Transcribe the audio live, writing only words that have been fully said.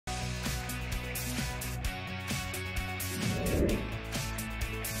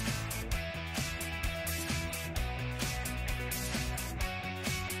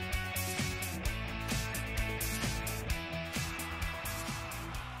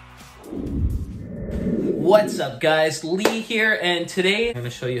What's up guys, Lee here, and today I'm going to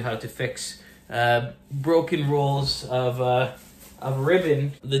show you how to fix broken rolls of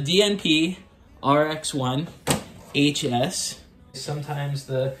ribbon. The DNP RX1 HS. Sometimes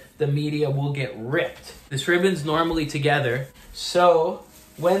the media will get ripped. This ribbon's normally together, so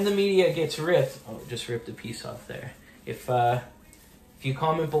when the media gets ripped, oh, just ripped a piece off there. If you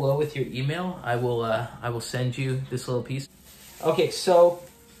comment below with your email, I will send you this little piece. Okay, so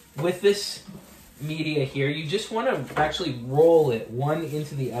with this media here, you just want to actually roll it one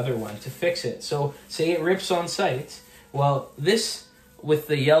into the other one to fix it. So say it rips on site. Well, this with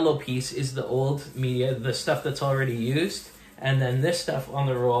the yellow piece is the old media, the stuff that's already used, and then this stuff on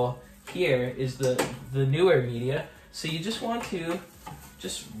the roll here is the newer media. So you just want to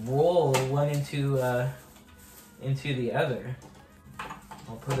just roll one into the other.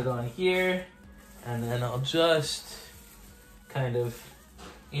 I'll put it on here, and then I'll just kind of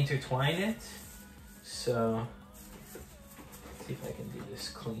intertwine it. So, let's see if I can do this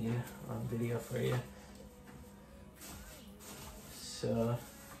clean on video for you. So,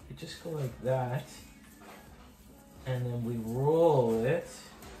 you just go like that, and then we roll it.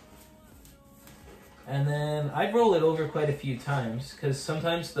 And then I roll it over quite a few times, because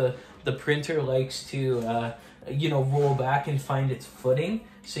sometimes the printer likes to roll back and find its footing.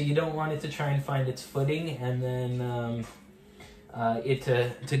 So you don't want it to try and find its footing and then it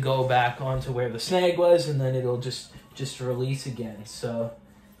to go back onto where the snag was, and then it'll just release again. So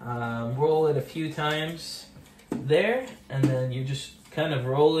roll it a few times there, and then you're just kind of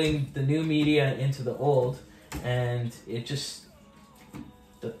rolling the new media into the old, and it just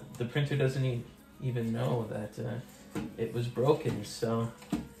the printer doesn't even know that it was broken. So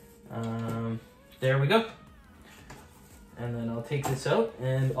there we go. And then I'll take this out,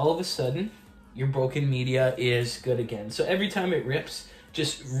 and all of a sudden your broken media is good again. So every time it rips,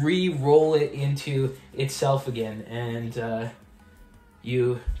 just re-roll it into itself again, and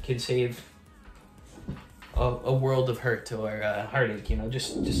you can save a world of hurt or heartache.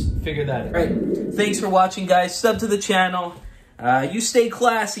 Just figure that out. All right, thanks for watching, guys. Sub to the channel. You stay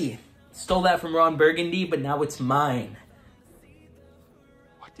classy. Stole that from Ron Burgundy, but now it's mine.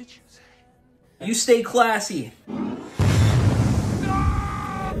 What did you say? You stay classy.